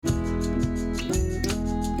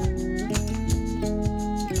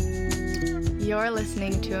You're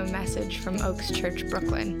listening to a message from Oaks Church,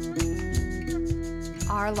 Brooklyn.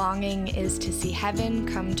 Our longing is to see heaven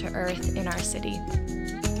come to earth in our city.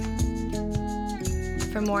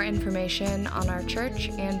 For more information on our church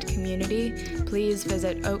and community, please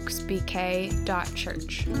visit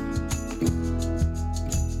oaksbk.church.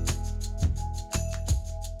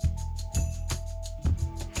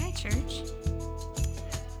 Hi, church.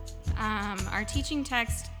 Our teaching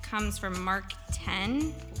text comes from Mark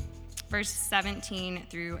 10, verse 17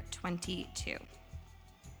 through 22.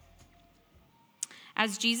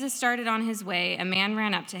 As Jesus started on his way, a man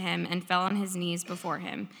ran up to him and fell on his knees before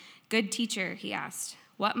him. "Good teacher," he asked,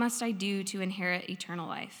 "what must I do to inherit eternal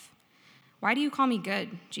life?" "Why do you call me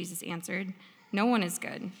good?" Jesus answered. "No one is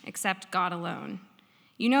good except God alone.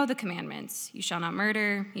 You know the commandments. You shall not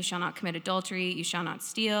murder, you shall not commit adultery, you shall not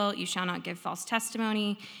steal, you shall not give false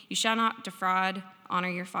testimony, you shall not defraud, honor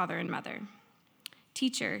your father and mother."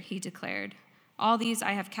 "Teacher," he declared, "all these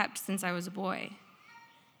I have kept since I was a boy."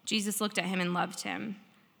 Jesus looked at him and loved him.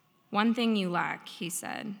 "One thing you lack," he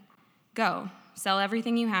said. "Go, sell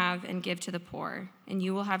everything you have and give to the poor, and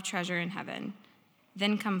you will have treasure in heaven.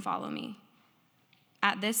 Then come follow me."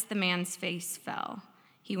 At this, the man's face fell.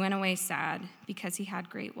 He went away sad because he had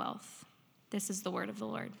great wealth. This is the word of the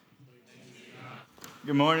Lord.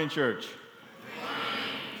 Good morning, church. Good morning.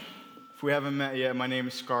 If we haven't met yet, my name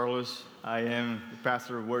is Carlos. I am the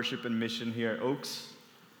pastor of worship and mission here at Oaks.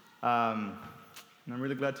 And I'm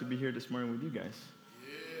really glad to be here this morning with you guys.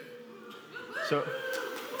 Yeah. So,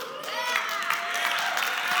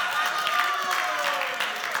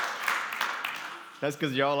 that's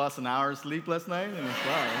because y'all lost an hour of sleep last night? And it's,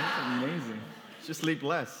 wow, that's amazing. Just sleep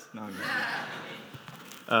less. No,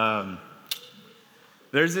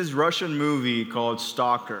 there's this Russian movie called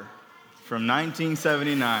Stalker from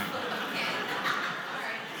 1979.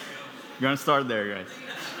 You're going to start there, guys.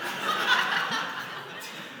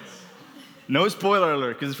 No spoiler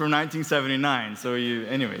alert, because it's from 1979.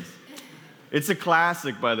 Anyways. It's a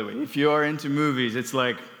classic, by the way. If you are into movies, it's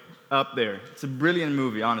like up there. It's a brilliant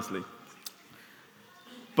movie, honestly.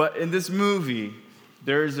 But in this movie,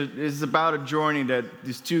 it's about a journey that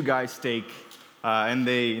these two guys take, and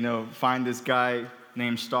they, find this guy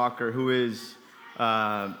named Stalker who is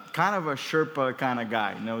kind of a Sherpa kind of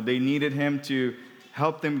guy. They needed him to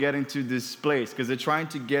help them get into this place because they're trying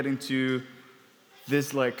to get into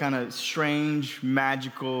this like kind of strange,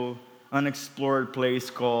 magical, unexplored place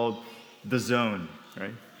called the Zone,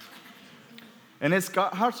 right? And it's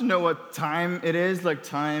hard to know what time it is, like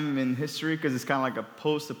time in history, because it's kind of like a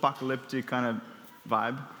post-apocalyptic kind of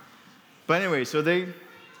vibe. But anyway, so they,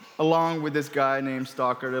 along with this guy named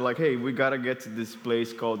Stalker, they're like, hey, we got to get to this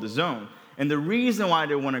place called the Zone. And the reason why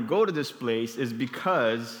they want to go to this place is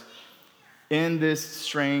because in this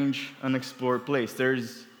strange, unexplored place,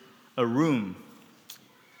 there's a room.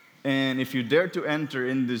 And if you dare to enter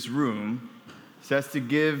in this room, it says to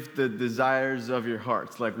give the desires of your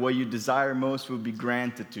hearts. Like what you desire most will be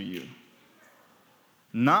granted to you.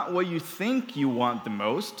 Not what you think you want the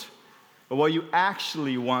most, but what you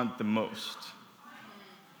actually want the most.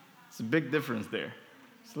 It's a big difference there.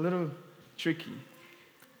 It's a little tricky.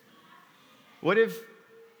 What if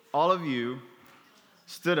all of you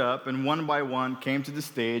stood up and one by one came to the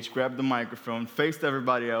stage, grabbed the microphone, faced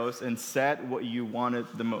everybody else, and said what you wanted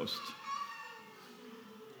the most?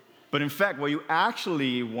 But in fact, what you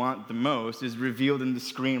actually want the most is revealed in the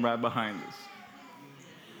screen right behind us.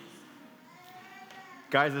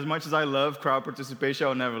 Guys, as much as I love crowd participation,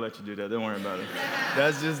 I'll never let you do that. Don't worry about it.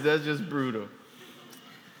 That's just brutal.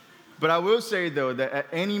 But I will say, though, that at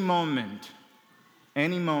any moment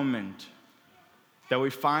that we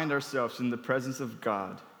find ourselves in the presence of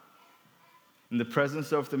God, in the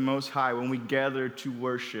presence of the Most High, when we gather to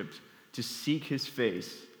worship, to seek His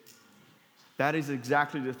face, that is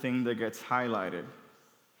exactly the thing that gets highlighted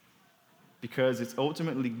because it's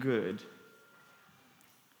ultimately good.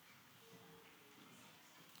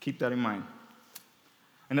 Keep that in mind.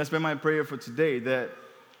 And that's been my prayer for today, that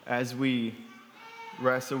as we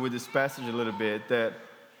wrestle with this passage a little bit, that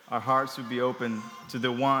our hearts would be open to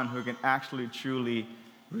the one who can actually truly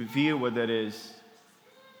reveal what that is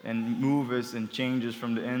and move us and change us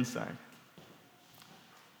from the inside.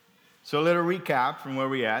 So a little recap from where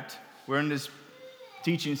we're at. We're in this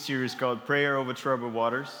teaching series called Prayer Over Troubled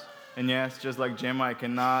Waters. And yes, just like Jim, I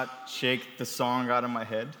cannot shake the song out of my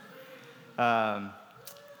head.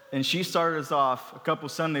 And she started us off a couple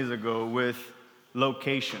Sundays ago with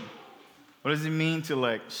location. What does it mean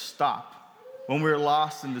to stop? When we're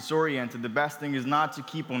lost and disoriented, the best thing is not to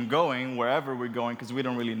keep on going wherever we're going because we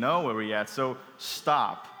don't really know where we're at. So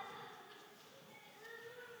stop.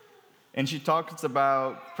 And she talks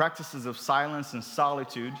about practices of silence and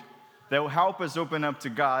solitude that will help us open up to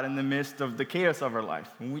God in the midst of the chaos of our life.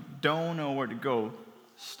 When we don't know where to go,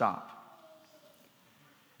 stop.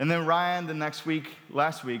 And then Ryan,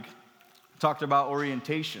 last week, talked about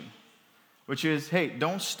orientation, which is, hey,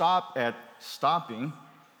 don't stop at stopping.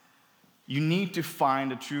 You need to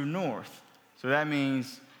find a true north. So that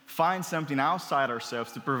means find something outside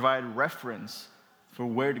ourselves to provide reference for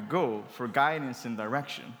where to go, for guidance and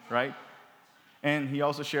direction, right? And he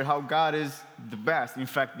also shared how God is the best, in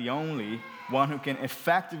fact, the only one who can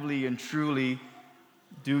effectively and truly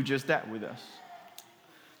do just that with us.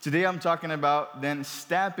 Today I'm talking about then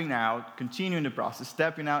stepping out, continuing the process,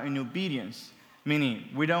 stepping out in obedience, meaning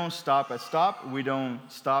we don't stop at stop, we don't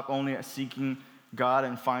stop only at seeking God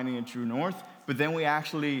and finding a true north, but then we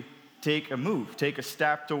actually take a move, take a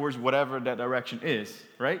step towards whatever that direction is,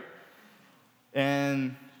 right?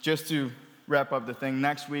 And just to wrap up the thing,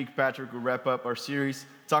 next week Patrick will wrap up our series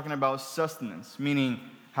talking about sustenance, meaning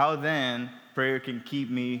how then prayer can keep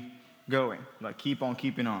me going, like keep on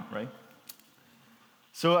keeping on, right?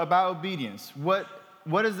 So about obedience, what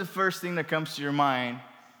is the first thing that comes to your mind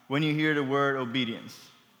when you hear the word obedience?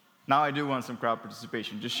 Now I do want some crowd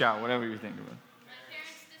participation. Just shout, whatever you're thinking about.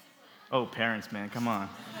 Parents' discipline. Oh, parents, man, come on.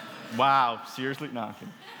 Wow, seriously? No, I'm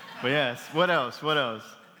kidding. But yes, what else? Training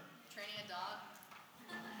a dog.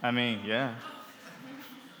 I mean, yeah.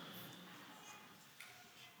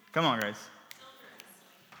 Come on, guys.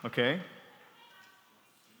 Okay.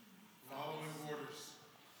 Following orders.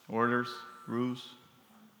 Orders, rules.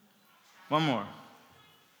 One more.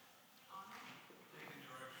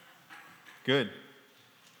 Good.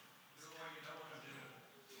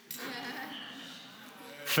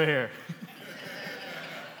 Fair.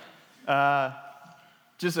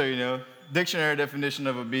 Just so you know, dictionary definition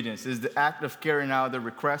of obedience is the act of carrying out the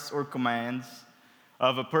requests or commands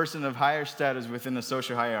of a person of higher status within a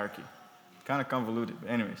social hierarchy. Kind of convoluted, but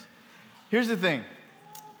anyways. Here's the thing.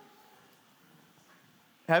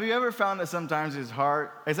 Have you ever found that sometimes it's hard?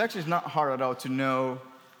 It's not hard at all to know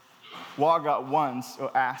what God wants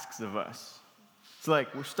or asks of us. It's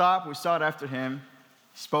like we sought after him,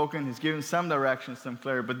 spoken, he's given some direction, some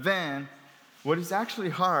clarity, but then what is actually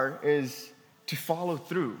hard is to follow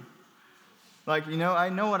through. Like, I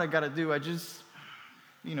know what I got to do. I just,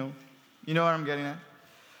 you know what I'm getting at?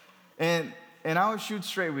 And I will shoot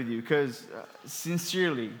straight with you because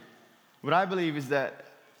sincerely, what I believe is that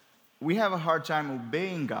we have a hard time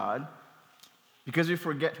obeying God because we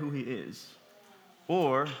forget who he is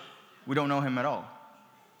or we don't know him at all.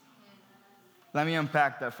 Let me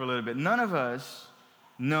unpack that for a little bit. None of us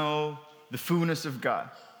know the fullness of God.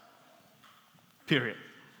 Period.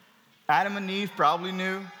 Adam and Eve probably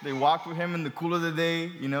knew. They walked with him in the cool of the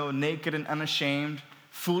day, naked and unashamed,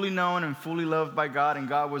 fully known and fully loved by God, and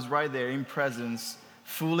God was right there in presence,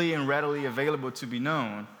 fully and readily available to be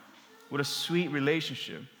known. What a sweet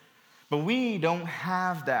relationship. But we don't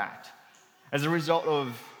have that. As a result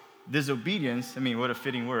of disobedience, what a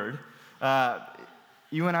fitting word,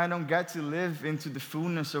 you and I don't get to live into the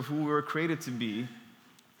fullness of who we were created to be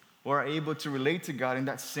or are able to relate to God in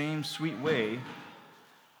that same sweet way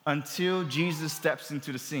until Jesus steps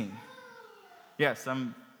into the scene. Yes,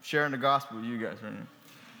 I'm sharing the gospel with you guys right now.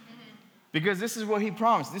 Because this is what he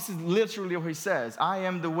promised. This is literally what he says. I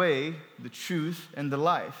am the way, the truth, and the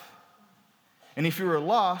life. And if you were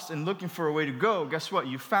lost and looking for a way to go, guess what?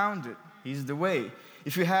 You found it. He's the way.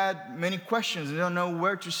 If you had many questions and don't know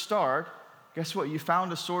where to start, guess what? You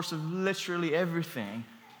found the source of literally everything,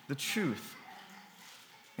 the truth.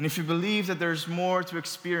 And if you believe that there's more to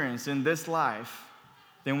experience in this life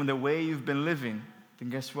than the way you've been living, then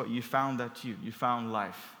guess what? You found that too. You found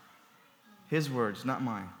life. His words, not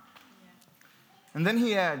mine. And then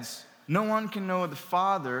he adds, no one can know the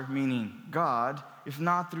Father, meaning God, if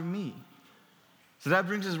not through me. So that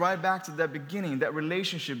brings us right back to that beginning, that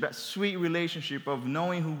relationship, that sweet relationship of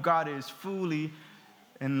knowing who God is fully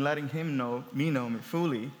and letting him know me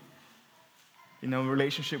fully.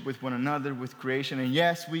 Relationship with one another, with creation. And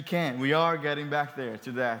yes, we can. We are getting back there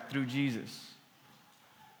to that through Jesus.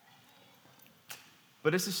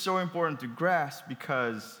 But this is so important to grasp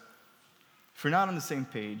because if we're not on the same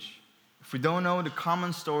page, if we don't know the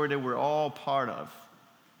common story that we're all part of,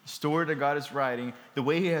 the story that God is writing, the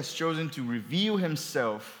way he has chosen to reveal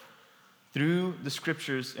himself through the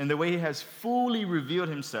scriptures, and the way he has fully revealed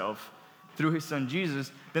himself through his son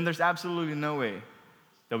Jesus, then there's absolutely no way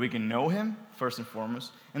that we can know him, first and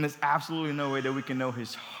foremost, and there's absolutely no way that we can know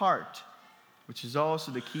his heart, which is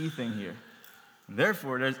also the key thing here. And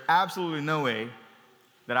therefore, there's absolutely no way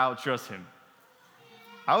that I would trust him.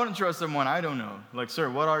 I wouldn't trust someone I don't know. Like, sir,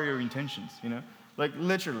 what are your intentions? Like,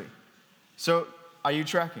 literally. So are you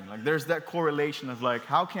tracking? Like there's that correlation of like,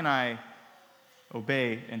 how can I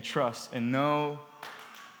obey and trust and know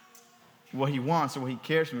what he wants or what he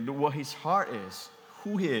cares for me, what his heart is,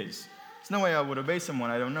 who he is. There's no way I would obey someone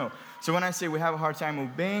I don't know. So when I say we have a hard time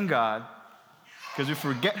obeying God because we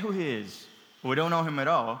forget who he is, or we don't know him at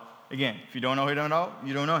all, again, if you don't know him at all,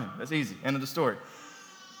 you don't know him. That's easy. End of the story.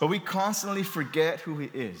 But we constantly forget who he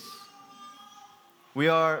is. We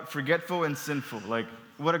are forgetful and sinful. Like,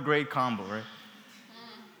 what a great combo, right?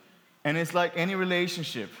 And it's like any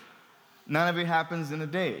relationship. None of it happens in a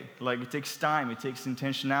day. Like, it takes time, it takes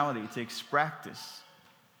intentionality, it takes practice.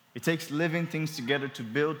 It takes living things together to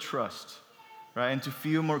build trust, right? And to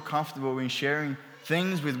feel more comfortable in sharing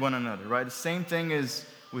things with one another, right? The same thing is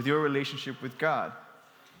with your relationship with God.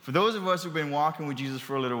 For those of us who've been walking with Jesus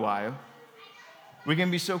for a little while, we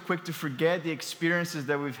can be so quick to forget the experiences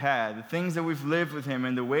that we've had, the things that we've lived with him,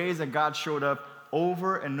 and the ways that God showed up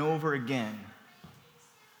over and over again.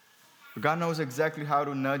 But God knows exactly how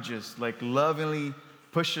to nudge us, like lovingly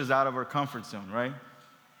push us out of our comfort zone, right?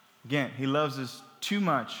 Again, he loves us too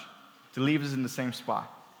much to leave us in the same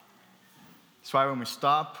spot. That's why when we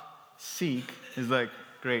stop, seek, he's like,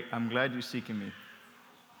 great, I'm glad you're seeking me.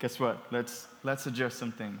 Guess what? Let's adjust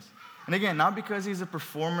some things. And again, not because he's a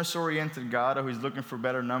performance-oriented God or he's looking for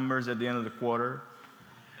better numbers at the end of the quarter,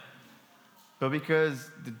 but because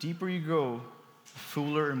the deeper you go, the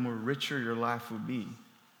fuller and more richer your life will be.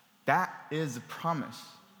 That is the promise.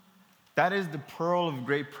 That is the pearl of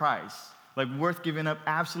great price. Like worth giving up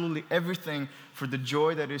absolutely everything for the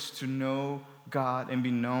joy that is to know God and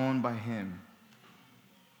be known by him.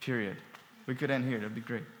 Period. We could end here. That'd be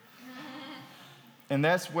great. And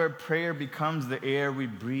that's where prayer becomes the air we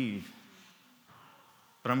breathe.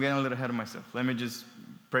 But I'm getting a little ahead of myself. Let me just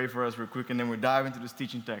pray for us real quick, and then we'll dive into this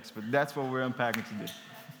teaching text. But that's what we're unpacking today.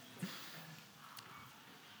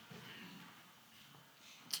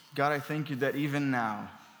 God, I thank you that even now,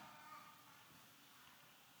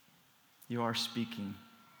 you are speaking.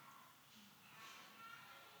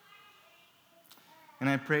 And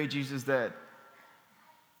I pray, Jesus, that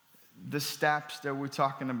the steps that we're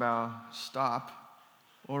talking about, stop,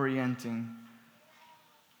 orienting,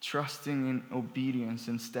 trusting in obedience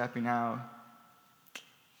and stepping out,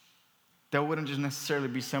 that wouldn't just necessarily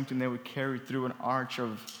be something that would carry through an arch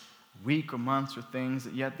of week or months or things,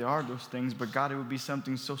 yet there are those things, but God, it would be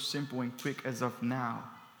something so simple and quick as of now,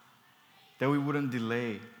 that we wouldn't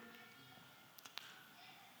delay.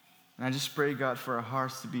 And I just pray, God, for our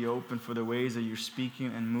hearts to be open for the ways that you're speaking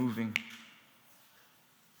and moving.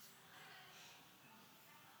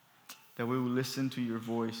 That we will listen to your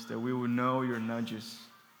voice, that we will know your nudges.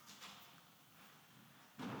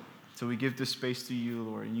 So we give this space to you,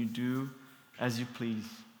 Lord, and you do as you please.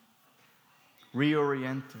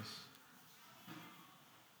 Reorient us.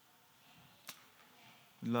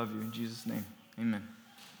 We love you in Jesus' name. Amen.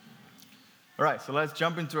 All right, so let's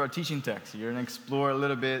jump into our teaching text here and explore a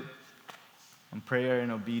little bit on prayer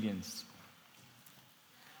and obedience.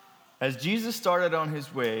 As Jesus started on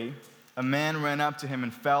his way, a man ran up to him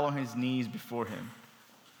and fell on his knees before him.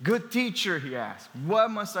 "Good teacher," he asked,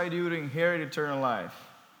 "what must I do to inherit eternal life?"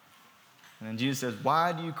 And then Jesus says,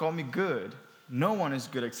 "Why do you call me good? No one is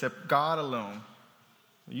good except God alone.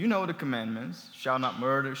 You know the commandments: shall not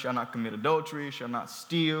murder, shall not commit adultery, shall not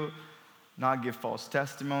steal, not give false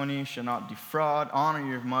testimony, shall not defraud, honor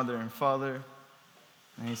your mother and father."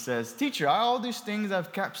 And he says, "Teacher, all these things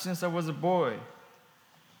I've kept since I was a boy."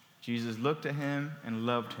 Jesus looked at him and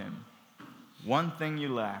loved him. "One thing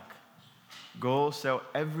you lack. Go sell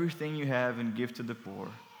everything you have and give to the poor,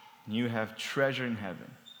 and you have treasure in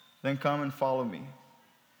heaven. Then come and follow me."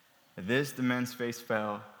 At this, the man's face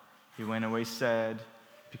fell. He went away sad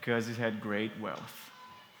because he had great wealth.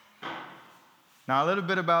 Now, a little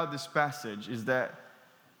bit about this passage is that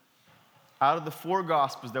out of the 4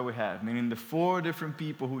 Gospels that we have, meaning the 4 different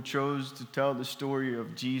people who chose to tell the story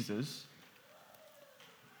of Jesus,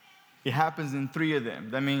 it happens in 3 of them.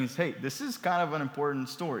 That means, hey, this is kind of an important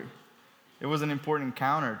story. It was an important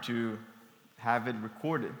encounter to have it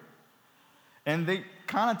recorded. And they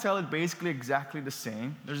kind of tell it basically exactly the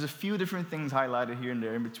same. There's a few different things highlighted here and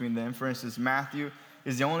there in between them. For instance, Matthew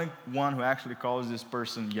is the only one who actually calls this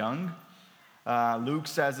person young. Luke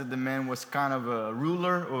says that the man was kind of a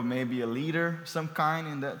ruler or maybe a leader of some kind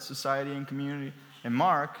in that society and community. And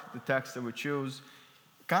Mark, the text that we chose,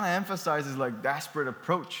 kind of emphasizes like desperate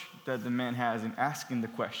approach that the man has in asking the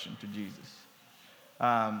question to Jesus.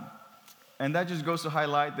 And that just goes to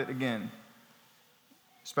highlight that, again,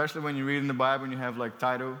 especially when you read in the Bible and you have like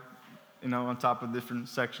title, on top of different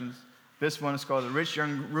sections. This one is called the rich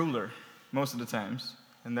young ruler most of the times.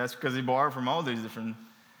 And that's because he borrowed from all these different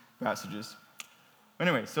passages.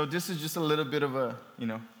 Anyway, so this is just a little bit of a,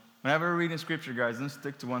 whenever we're reading scripture, guys, don't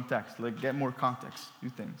stick to one text. Get more context, do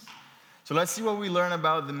things. So let's see what we learn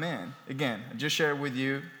about the man. Again, I just shared with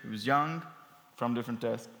you, he was young from different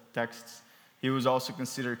texts. He was also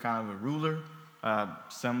considered kind of a ruler,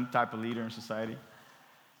 some type of leader in society.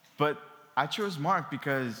 But I chose Mark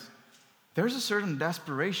because there's a certain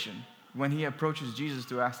desperation when he approaches Jesus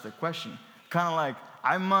to ask the question. Kind of like,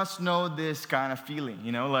 I must know this kind of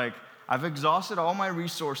feeling, like I've exhausted all my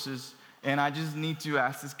resources and I just need to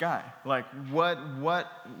ask this guy, like, what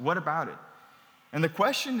about it? And the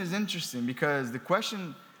question is interesting because the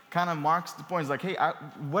question kind of marks the point. It's like, hey,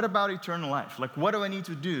 what about eternal life? Like, what do I need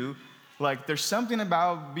to do? Like, there's something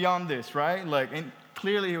about beyond this, right? Like, and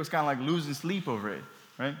clearly he was kind of like losing sleep over it,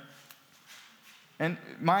 right? And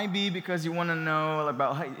it might be because you want to know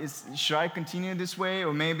about, hey, should I continue this way?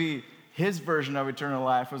 Or maybe his version of eternal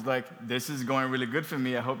life was like, this is going really good for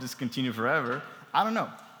me. I hope this continues forever. I don't know.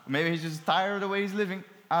 Maybe he's just tired of the way he's living.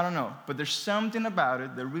 I don't know. But there's something about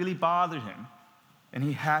it that really bothered him. And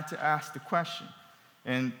he had to ask the question.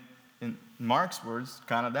 And in Mark's words,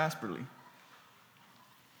 kind of desperately.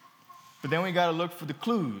 But then we got to look for the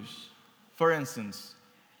clues. For instance,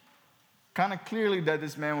 kind of clearly that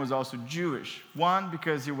this man was also Jewish. One,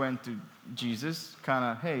 because he went to Jesus, kind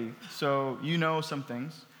of, hey, so you know some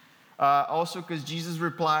things. Also because Jesus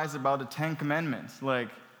replies about the 10 Commandments. Like,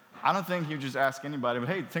 I don't think he would just ask anybody, but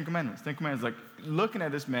hey, 10 Commandments. Like, looking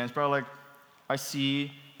at this man, it's probably like, I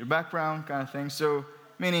see your background kind of thing. So,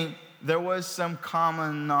 meaning there was some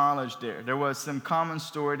common knowledge there. There was some common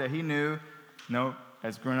story that he knew,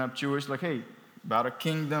 as grown up Jewish, like, hey, about a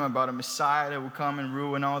kingdom, about a Messiah that will come and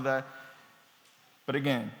rule and all that. But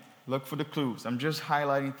again, look for the clues. I'm just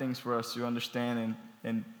highlighting things for us to understand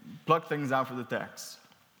and pluck things out for the text.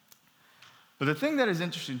 But the thing that is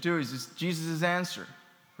interesting too is just Jesus' answer,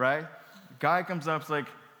 right? The guy comes up, it's like,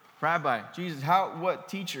 Rabbi, Jesus,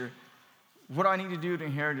 teacher, what do I need to do to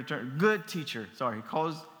inherit eternity? Good teacher. Sorry, he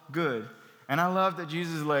calls good. And I love that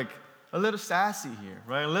Jesus is like a little sassy here,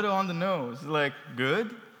 right? A little on the nose. Like,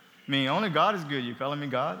 good? I mean, only God is good. You calling me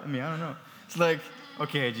God? I mean, I don't know. It's like,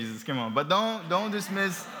 okay, Jesus, come on. But don't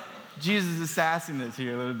dismiss Jesus' sassiness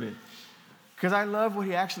here a little bit. Because I love what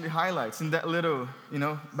he actually highlights in that little,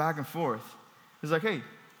 back and forth. It's like, hey,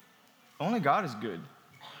 only God is good.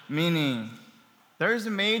 Meaning, there is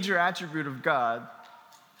a major attribute of God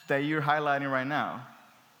that you're highlighting right now.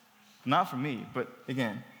 Not for me, but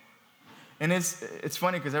again. And it's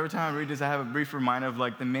funny because every time I read this, I have a brief reminder of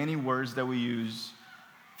like the many words that we use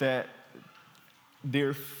that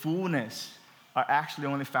their fullness are actually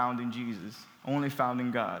only found in Jesus, only found in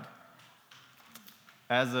God.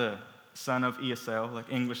 As a son of ESL,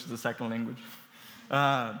 like English is a second language,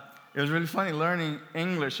 it was really funny learning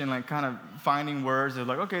English and like kind of finding words that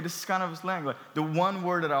like, okay, this is kind of a slang. Like the one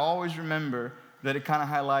word that I always remember that it kind of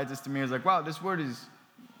highlights this to me is like, wow, this word is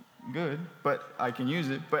good, but I can use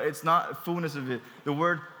it, but it's not the fullness of it. The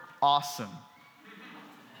word awesome.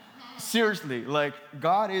 Seriously, like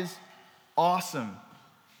God is awesome.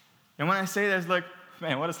 And when I say that, it's like,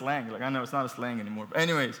 man, what a slang. Like I know it's not a slang anymore. But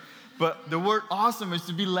anyways, but the word awesome is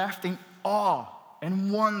to be left in awe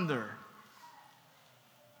and wonder.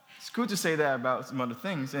 It's good to say that about some other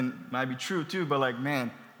things, and it might be true too, but like,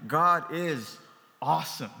 man, God is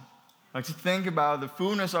awesome. Like to think about the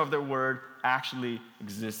fullness of the word actually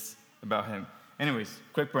exists about him. Anyways,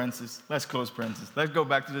 quick parenthesis. Let's close parenthesis. Let's go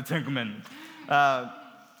back to the 10 Commandments. That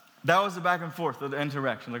was the back and forth of the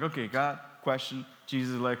interaction. Like, okay, God, question.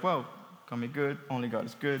 Jesus is like, well, call me good. Only God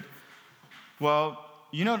is good. Well,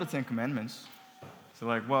 you know the 10 Commandments. So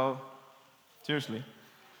like, well, seriously,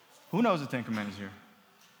 who knows the 10 Commandments here?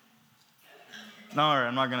 No, all right,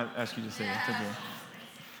 I'm not going to ask you to say it. It's okay.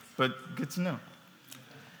 But good to know.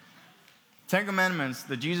 10 Commandments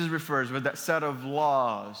that Jesus refers with that set of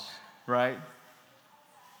laws, right?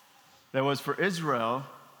 That was for Israel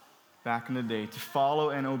back in the day to follow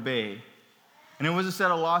and obey. And it was a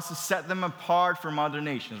set of laws to set them apart from other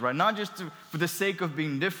nations, right? Not just for the sake of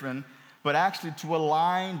being different, but actually to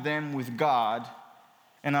align them with God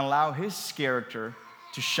and allow his character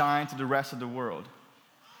to shine to the rest of the world.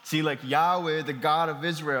 See, like Yahweh, the God of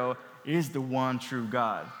Israel, is the one true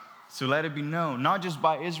God. So let it be known, not just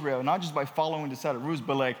by Israel, not just by following the set of rules,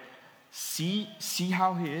 but like, see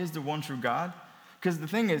how he is the one true God? Because the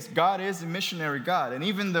thing is, God is a missionary God. And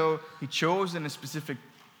even though he chose in a specific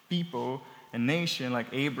people, a nation like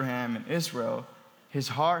Abraham and Israel, his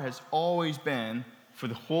heart has always been for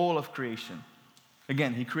the whole of creation.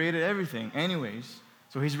 Again, he created everything anyways,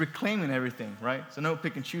 so he's reclaiming everything, right? So no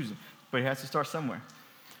pick and choosing, but he has to start somewhere.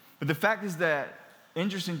 But the fact is that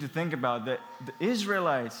interesting to think about that the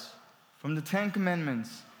Israelites, from the Ten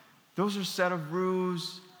Commandments, those are a set of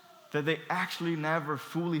rules that they actually never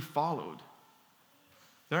fully followed.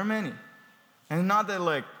 There are many. And not that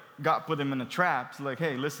like God put them in a trap. It's like,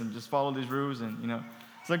 hey, listen, just follow these rules and,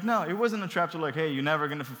 It's like, no, it wasn't a trap to like, hey, you're never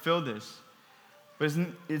going to fulfill this. But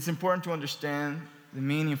it's important to understand the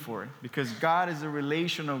meaning for it because God is a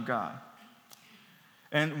relational God.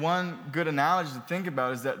 And one good analogy to think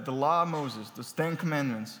about is that the law of Moses, the 10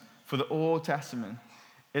 commandments for the Old Testament,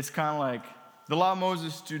 it's kind of like the law of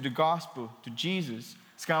Moses to the gospel, to Jesus.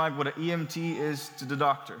 It's kind of like what an EMT is to the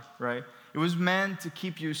doctor, right? It was meant to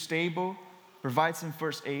keep you stable, provide some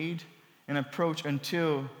first aid, and approach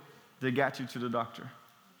until they get you to the doctor.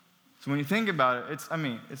 So when you think about it,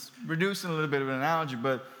 it's reducing a little bit of an analogy,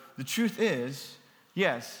 but the truth is,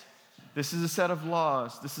 yes, this is a set of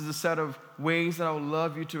laws. This is a set of ways that I would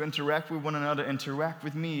love you to interact with one another, interact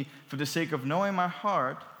with me for the sake of knowing my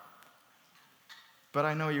heart. But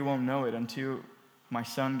I know you won't know it until my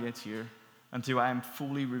son gets here, until I am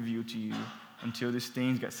fully revealed to you, until these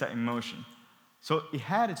things get set in motion. So it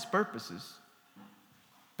had its purposes.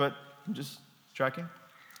 But I'm just tracking.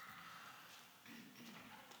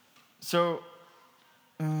 So,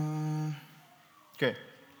 okay.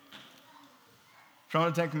 From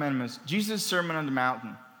the Ten Commandments, Jesus' Sermon on the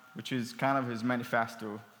Mountain, which is kind of his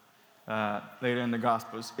manifesto later in the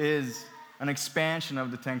Gospels, is an expansion of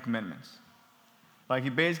the Ten Commandments. Like he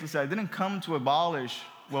basically said, I didn't come to abolish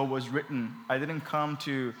what was written. I didn't come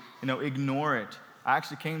to, ignore it. I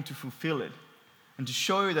actually came to fulfill it. And to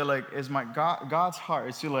show you that, like, is my God's heart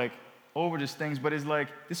is to, like, over these things, but it's like,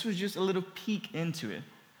 this was just a little peek into it.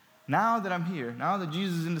 Now that I'm here, now that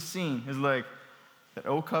Jesus is in the scene, it's like, that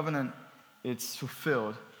old covenant, it's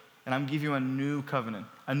fulfilled. And I'm giving you a new covenant,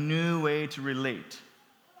 a new way to relate.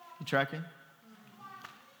 You tracking?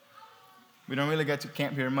 We don't really get to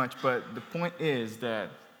camp here much, but the point is that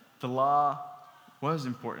the law was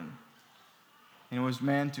important. And it was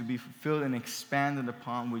meant to be fulfilled and expanded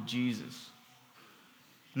upon with Jesus.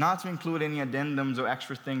 Not to include any addendums or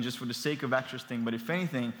extra things just for the sake of extra things, but if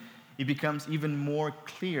anything, it becomes even more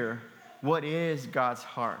clear what is God's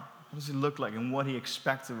heart. What does it look like and what he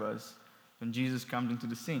expects of us when Jesus comes into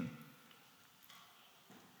the scene.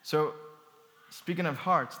 So, speaking of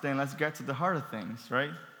hearts, then let's get to the heart of things, right?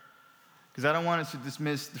 Because I don't want us to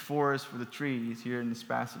dismiss the forest for the trees here in this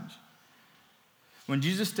passage. When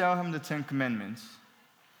Jesus tells him the 10 Commandments,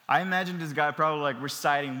 I imagine this guy probably like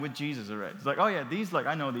reciting with Jesus already. It's like, oh yeah, these, like,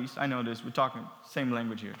 I know these, I know this. We're talking same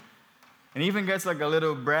language here. And he even gets like a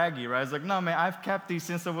little braggy, right? It's like, no, man, I've kept these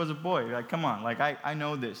since I was a boy. Like, come on, like, I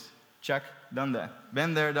know this. Check, done that.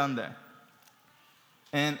 Been there, done that.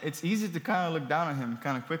 And it's easy to kind of look down on him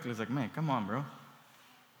kind of quickly. It's like, man, come on, bro.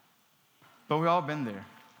 But we've all been there.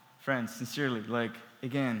 Friends, sincerely, like,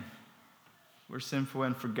 again, we're sinful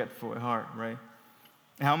and forgetful at heart, right?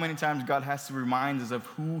 And how many times God has to remind us of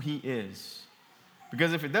who he is.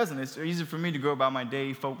 Because if it doesn't, it's easy for me to go about my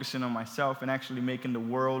day focusing on myself and actually making the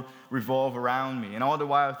world revolve around me. And all the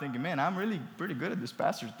while thinking, man, I'm really pretty good at this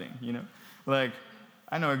pastor thing, Like,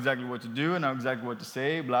 I know exactly what to do, I know exactly what to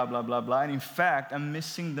say, blah, blah, blah, blah. And in fact, I'm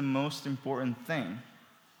missing the most important thing.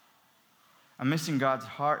 I'm missing God's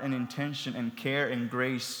heart and intention and care and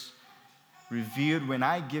grace revealed when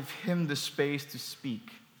I give him the space to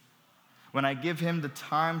speak, when I give him the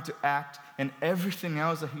time to act and everything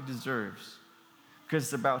else that he deserves, because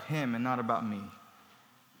it's about him and not about me.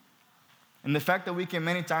 And the fact that we can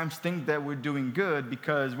many times think that we're doing good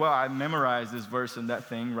because, well, I memorized this verse and that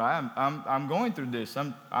thing, right? I'm going through this.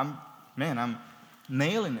 I'm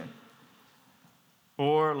nailing it.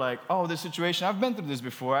 Or like, oh, this situation, I've been through this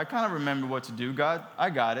before. I kind of remember what to do. God, I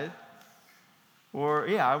got it. Or,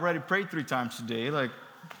 yeah, I already prayed 3 times today. Like,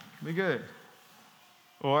 be good.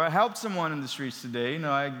 Or I helped someone in the streets today.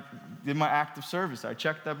 I did my act of service. I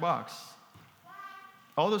checked that box.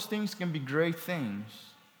 All those things can be great things.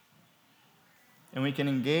 And we can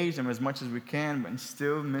engage them as much as we can, but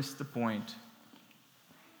still miss the point.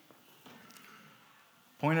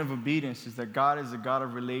 Point of obedience is that God is a God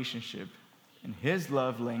of relationship, and his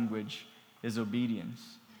love language is obedience.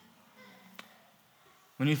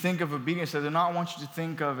 When you think of obedience, I do not want you to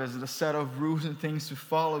think of as a set of rules and things to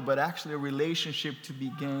follow, but actually a relationship to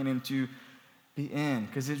begin and to be in.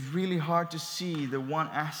 Because it's really hard to see the one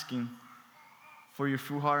asking for your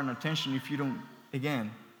full heart and attention if you don't,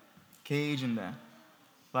 again, cage in that.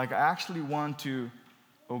 Like, I actually want to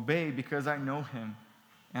obey because I know him,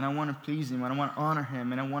 and I want to please him, and I want to honor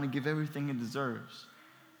him, and I want to give everything he deserves.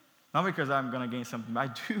 Not because I'm going to gain something, but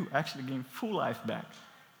I do actually gain full life back.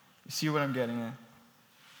 You see what I'm getting at?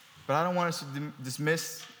 But I don't want us to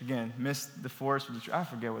miss the forest with the tree. I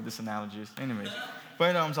forget what this analogy is. Anyways, but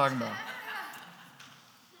you know what I'm talking about.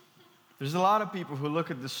 There's a lot of people who look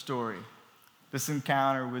at this story, this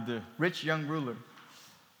encounter with the rich young ruler,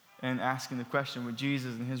 and asking the question with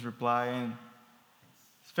Jesus and his reply. And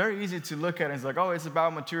it's very easy to look at it. It's like, oh, it's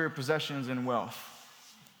about material possessions and wealth.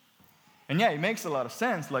 And yeah, it makes a lot of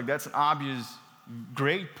sense. Like, that's an obvious,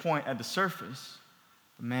 great point at the surface.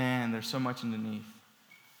 But man, there's so much underneath.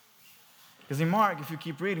 Because in Mark, if you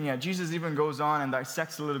keep reading, Jesus even goes on and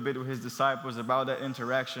dissects a little bit with his disciples about that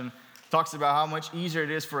interaction. Talks about how much easier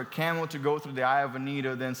it is for a camel to go through the eye of a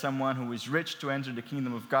needle than someone who is rich to enter the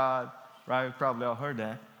kingdom of God. Right? We've probably all heard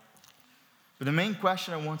that. But the main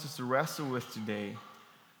question I want us to wrestle with today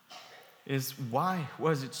is, why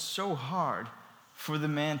was it so hard for the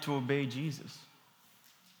man to obey Jesus?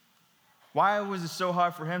 Why was it so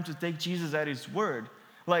hard for him to take Jesus at his word?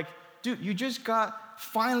 Like, dude, you just got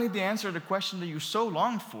finally the answer to the question that you so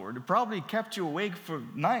longed for. That probably kept you awake for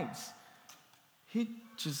nights. He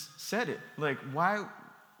just said it. Like, why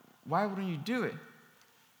wouldn't you do it?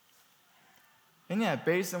 And yeah,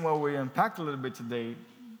 based on what we unpacked a little bit today,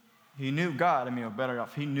 he knew God. I mean, or better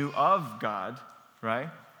off, he knew of God, right?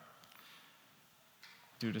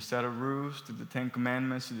 Through the set of rules, through the 10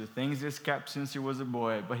 Commandments, through the things he's kept since he was a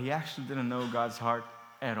boy. But he actually didn't know God's heart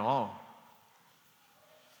at all.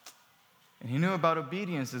 And he knew about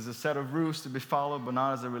obedience as a set of rules to be followed, but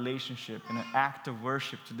not as a relationship and an act of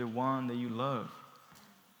worship to the one that you love.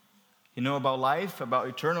 He knew about life, about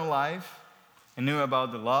eternal life. He knew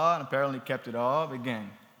about the law and apparently kept it all. But again,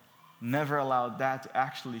 never allowed that to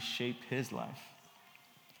actually shape his life.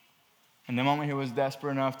 And the moment he was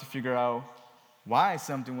desperate enough to figure out why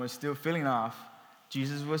something was still feeling off,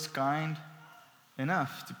 Jesus was kind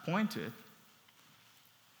enough to point to it.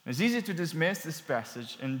 It's easy to dismiss this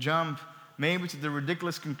passage and jump maybe to the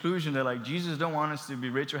ridiculous conclusion that, like, Jesus don't want us to be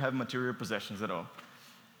rich or have material possessions at all.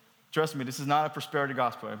 Trust me, this is not a prosperity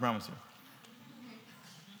gospel, I promise you.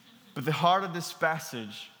 But the heart of this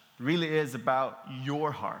passage really is about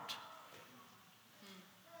your heart.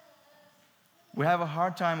 We have a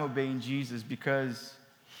hard time obeying Jesus because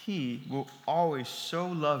he will always so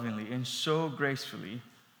lovingly and so gracefully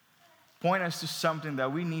point us to something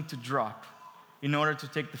that we need to drop in order to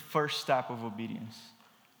take the first step of obedience.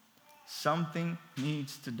 Something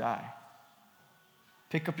needs to die.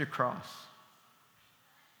 Pick up your cross.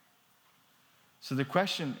 So the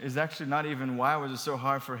question is actually not even why was it so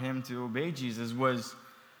hard for him to obey Jesus,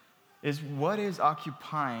 is what is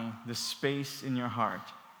occupying the space in your heart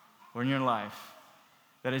or in your life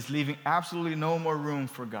that is leaving absolutely no more room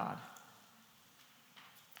for God?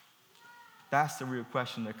 That's the real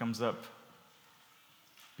question that comes up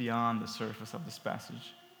beyond the surface of this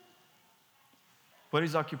passage. What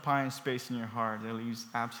is occupying space in your heart that leaves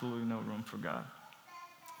absolutely no room for God?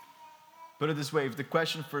 Put it this way, if the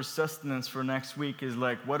question for sustenance for next week is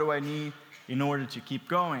like, what do I need in order to keep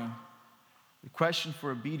going? The question for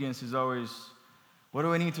obedience is always, what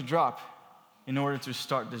do I need to drop in order to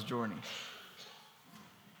start this journey?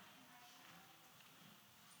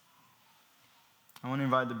 I want to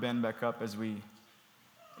invite the band back up as we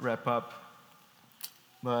wrap up.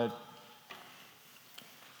 But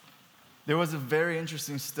there was a very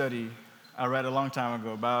interesting study I read a long time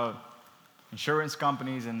ago about insurance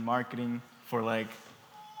companies and marketing for like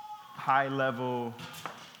high-level,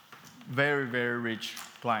 very, very rich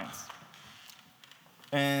clients.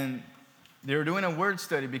 And they were doing a word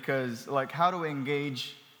study because, like, how do we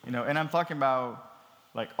engage, and I'm talking about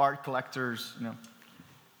like art collectors,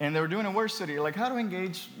 and they were doing a word study, like how to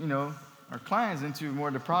engage, our clients into more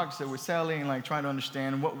of the products that we're selling, like trying to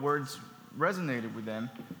understand what words resonated with them.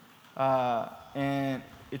 And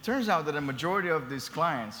it turns out that a majority of these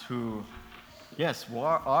clients who, yes,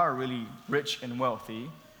 are really rich and wealthy,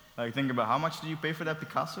 like think about how much do you pay for that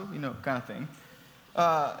Picasso, kind of thing.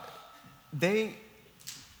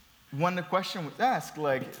 When the question was asked,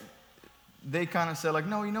 like, they kind of said, like,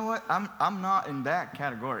 no, you know what? I'm not in that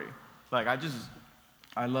category. Like,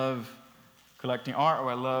 I love collecting art,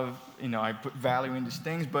 or I love, I put value in these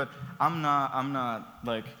things, but I'm not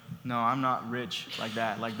like, no, I'm not rich like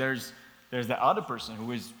that. Like, there's that other person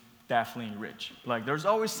who is definitely rich. Like, there's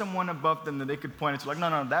always someone above them that they could point to, like,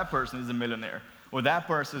 no, that person is a millionaire. Or that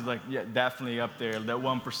person is, like, yeah, definitely up there, that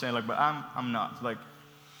 1%, like, but I'm not. Like,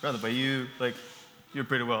 brother, but you're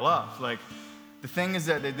pretty well off. Like, the thing is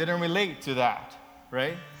that they didn't relate to that,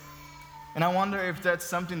 right? And I wonder if that's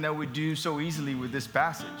something that we do so easily with this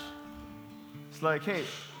passage. It's like, hey,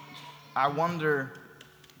 I wonder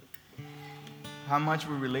how much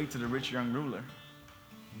we relate to the rich young ruler.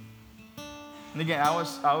 And again, I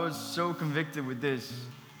was so convicted with this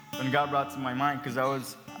when God brought to my mind, because I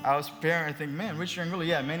was preparing. I think, man, rich young ruler,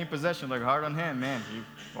 yeah, many possessions, like hard on him, man. You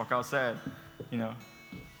walk out sad, you know.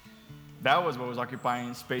 That was what was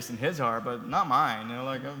occupying space in his heart, but not mine. You know,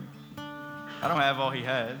 like I don't have all he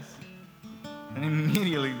has. And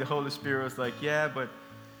immediately the Holy Spirit was like, yeah, but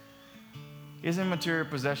isn't material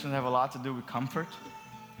possessions have a lot to do with comfort?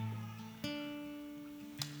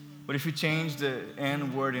 But if you change the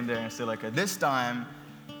end word in there and say, like, at this time,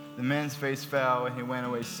 the man's face fell and he went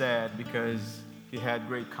away sad because he had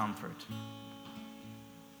great comfort.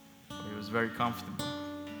 He was very comfortable.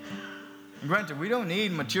 And granted, we don't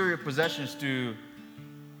need material possessions to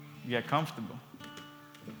get comfortable.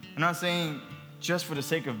 I'm not saying just for the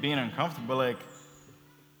sake of being uncomfortable, like,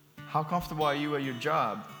 how comfortable are you at your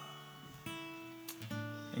job?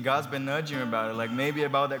 And God's been nudging you about it, like maybe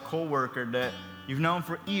about that coworker that you've known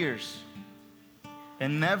for years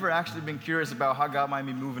and never actually been curious about how God might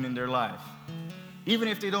be moving in their life. Even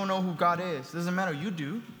if they don't know who God is, doesn't matter, you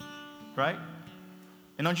do, right?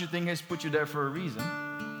 And don't you think He's put you there for a reason?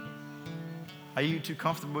 Are you too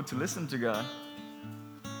comfortable to listen to God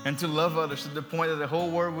and to love others to the point that the whole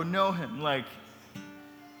world would know Him? Like,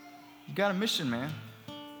 you got a mission, man.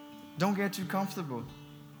 Don't get too comfortable.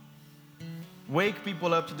 Wake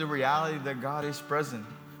people up to the reality that God is present.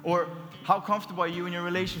 Or how comfortable are you in your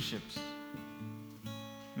relationships?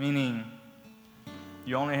 Meaning,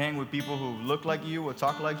 you only hang with people who look like you or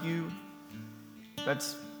talk like you.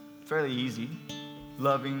 That's fairly easy.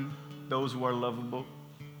 Loving those who are lovable.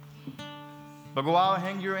 But go out and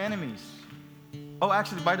hang your enemies. Oh,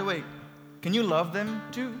 actually, by the way, can you love them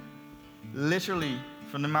too? Literally,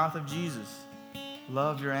 from the mouth of Jesus.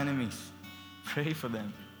 Love your enemies. Pray for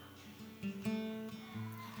them.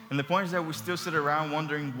 And the point is that we still sit around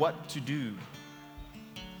wondering what to do.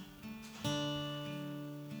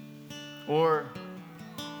 Or,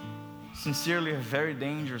 sincerely, a very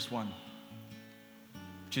dangerous one,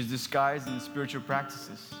 which is disguised in spiritual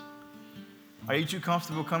practices. Are you too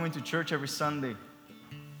comfortable coming to church every Sunday,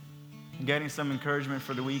 getting some encouragement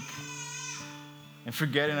for the week, and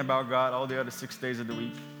forgetting about God all the other 6 days of the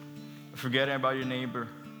week? Forgetting about your neighbor,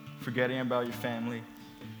 forgetting about your family?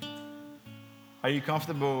 Are you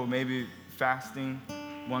comfortable maybe fasting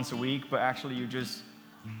once a week, but actually you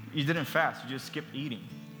didn't fast, you just skipped eating?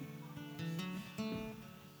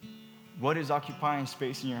 What is occupying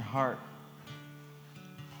space in your heart?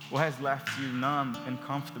 What has left you numb and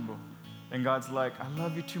comfortable? And God's like, I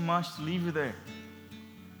love you too much to leave you there.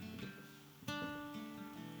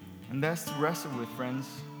 And that's to wrestle with, friends.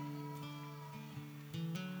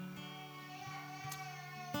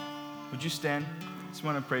 Would you stand? I just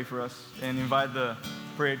want to pray for us and invite the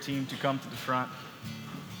prayer team to come to the front.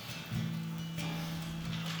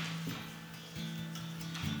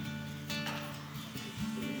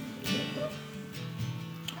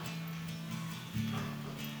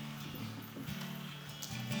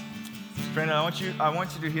 Friend, I want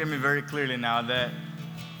you to hear me very clearly now that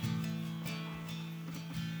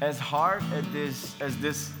as hard as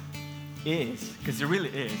this is, because it really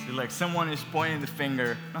is. It's like someone is pointing the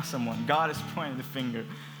finger, not someone, God is pointing the finger.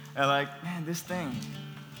 And like, man, this thing,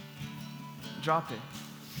 drop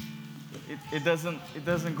it. It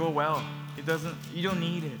doesn't go well. You don't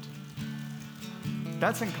need it.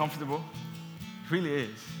 That's uncomfortable. It really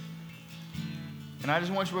is. And I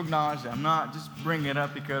just want you to acknowledge that. I'm not just bringing it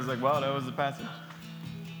up because like, well, that was the passage.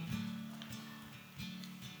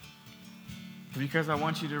 But because I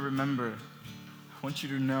want you to remember, I want you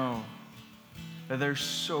to know that there's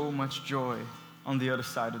so much joy on the other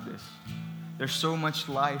side of this. There's so much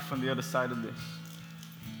life on the other side of this.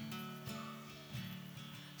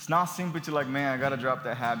 It's not simply to like, man, I got to drop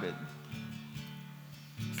that habit.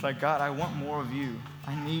 It's like, God, I want more of you.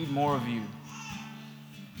 I need more of you.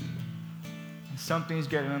 And something's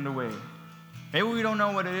getting in the way. Maybe we don't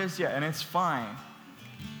know what it is yet, and it's fine.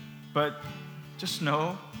 But just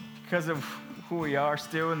know, because of who we are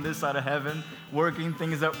still in this side of heaven, working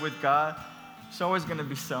things up with God, it's always going to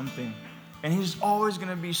be something. And He's always going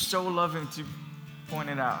to be so loving to point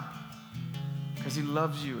it out. Because He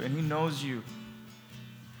loves you and He knows you.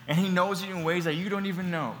 And He knows you in ways that you don't even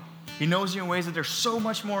know. He knows you in ways that there's so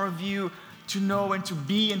much more of you to know and to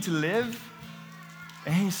be and to live.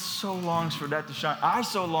 And He so longs for that to shine. I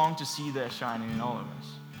so long to see that shining in all of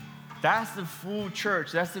us. That's the full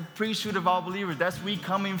church. That's the priesthood of all believers. That's we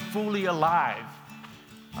coming fully alive.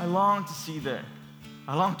 I long to see that.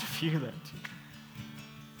 I long to feel that.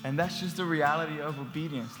 And that's just the reality of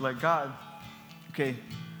obedience. Like, God, okay,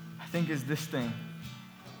 I think it's this thing.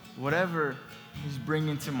 Whatever He's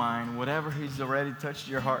bringing to mind, whatever He's already touched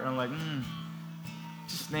your heart, and I'm like,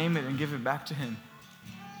 just name it and give it back to Him.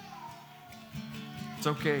 It's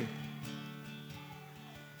okay.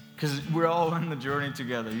 Because we're all on the journey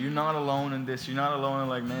together. You're not alone in this. You're not alone in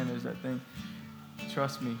like, man, there's that thing.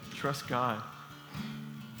 Trust me. Trust God.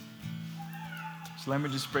 So let me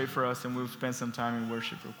just pray for us and we'll spend some time in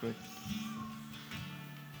worship real quick.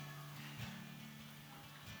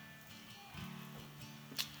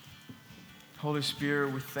 Holy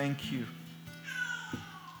Spirit, we thank you.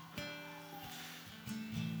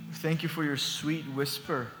 We thank you for your sweet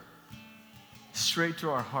whisper straight to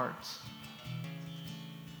our hearts.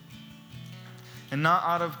 And not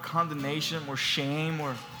out of condemnation or shame,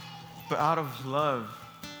 but out of love,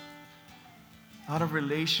 out of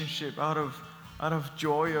relationship, out of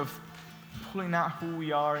joy of pulling out who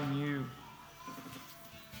we are in you.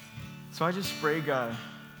 So I just pray, God,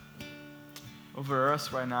 over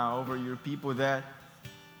us right now, over your people, that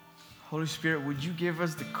Holy Spirit, would you give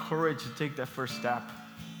us the courage to take that first step?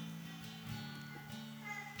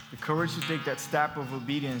 The courage to take that step of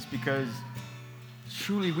obedience, because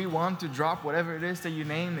truly we want to drop whatever it is that you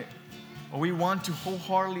name it. Or we want to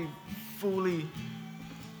wholeheartedly, fully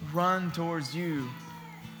run towards you.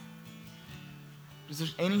 If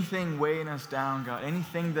there's anything weighing us down, God,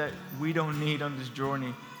 anything that we don't need on this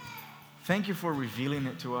journey, thank you for revealing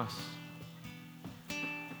it to us.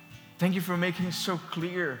 Thank you for making it so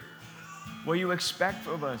clear what you expect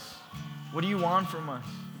of us. What do you want from us?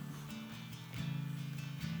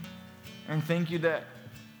 And thank you that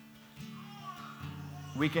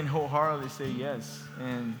we can wholeheartedly say yes,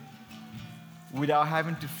 and without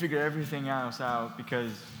having to figure everything else out,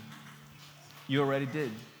 because you already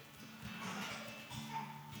did.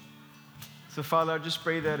 So Father, I just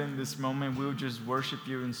pray that in this moment we'll just worship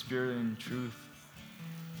you in spirit and in truth,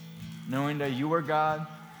 knowing that you are God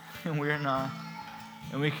and we are not,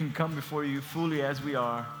 and we can come before you fully as we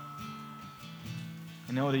are,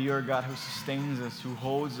 and know that you are a God who sustains us, who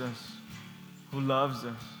holds us, who loves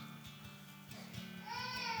us,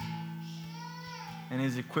 and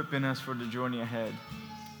is equipping us for the journey ahead.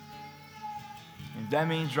 If that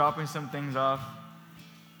means dropping some things off,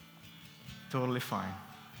 totally fine.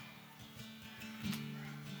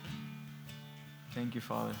 Thank you,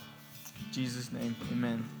 Father. In Jesus' name,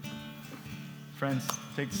 amen. Friends,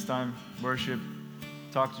 take this time, worship,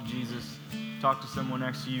 talk to Jesus, talk to someone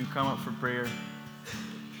next to you, come up for prayer.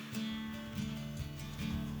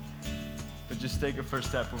 But just take a first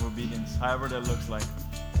step of obedience, however that looks like.